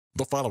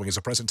The following is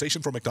a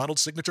presentation for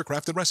McDonald's signature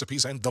crafted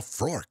recipes and the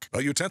Frork,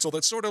 a utensil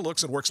that sort of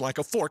looks and works like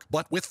a fork,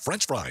 but with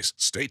French fries.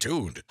 Stay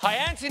tuned. Hi,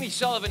 Anthony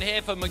Sullivan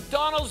here for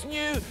McDonald's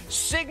new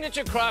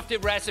signature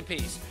crafted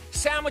recipes.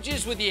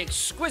 Sandwiches with the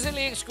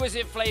exquisitely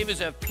exquisite flavors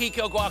of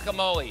pico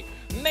guacamole,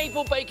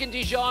 maple bacon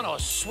Dijon, or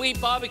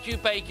sweet barbecue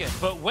bacon.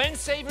 But when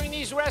savoring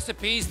these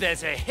recipes,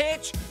 there's a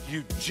hitch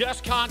you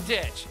just can't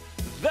ditch.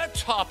 The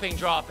topping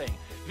dropping.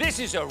 This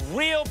is a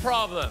real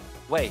problem.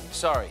 Wait,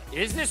 sorry,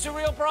 is this a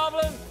real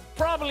problem?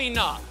 Probably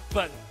not,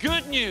 but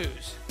good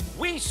news.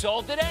 We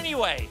solved it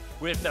anyway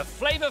with the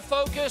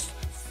flavor-focused,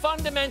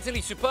 fundamentally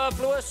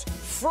superfluous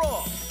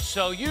Frork.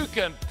 So you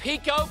can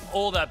pico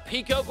all the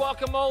pico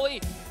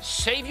guacamole,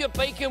 save your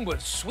bacon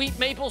with sweet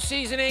maple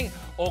seasoning,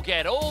 or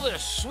get all the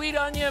sweet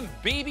onion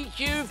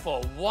BBQ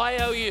for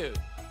YOU.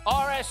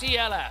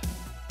 RSELF.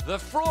 The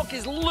Frork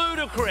is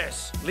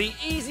ludicrously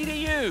easy to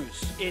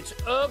use. Its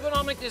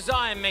ergonomic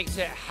design makes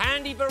it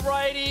handy for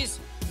righties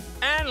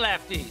and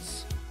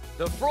lefties.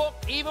 The Frork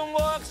even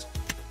works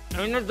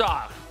in the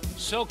dark.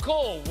 So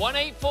call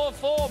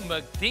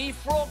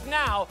 1-844-McD-FRORK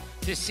now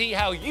to see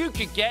how you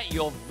could get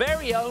your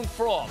very own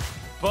Frork.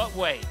 But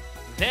wait,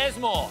 there's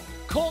more.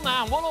 Call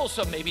now and we'll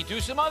also maybe do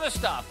some other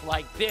stuff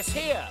like this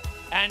here,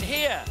 and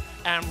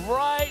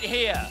right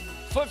here,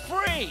 for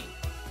free.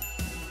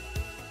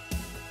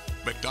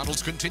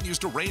 McDonald's continues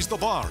to raise the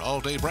bar.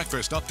 All-day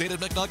breakfast, updated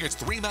McNuggets,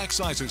 3 max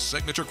sizes,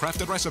 signature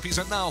crafted recipes,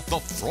 and now the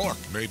Frork.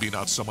 Maybe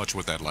not so much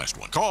with that last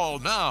one. Call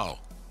now.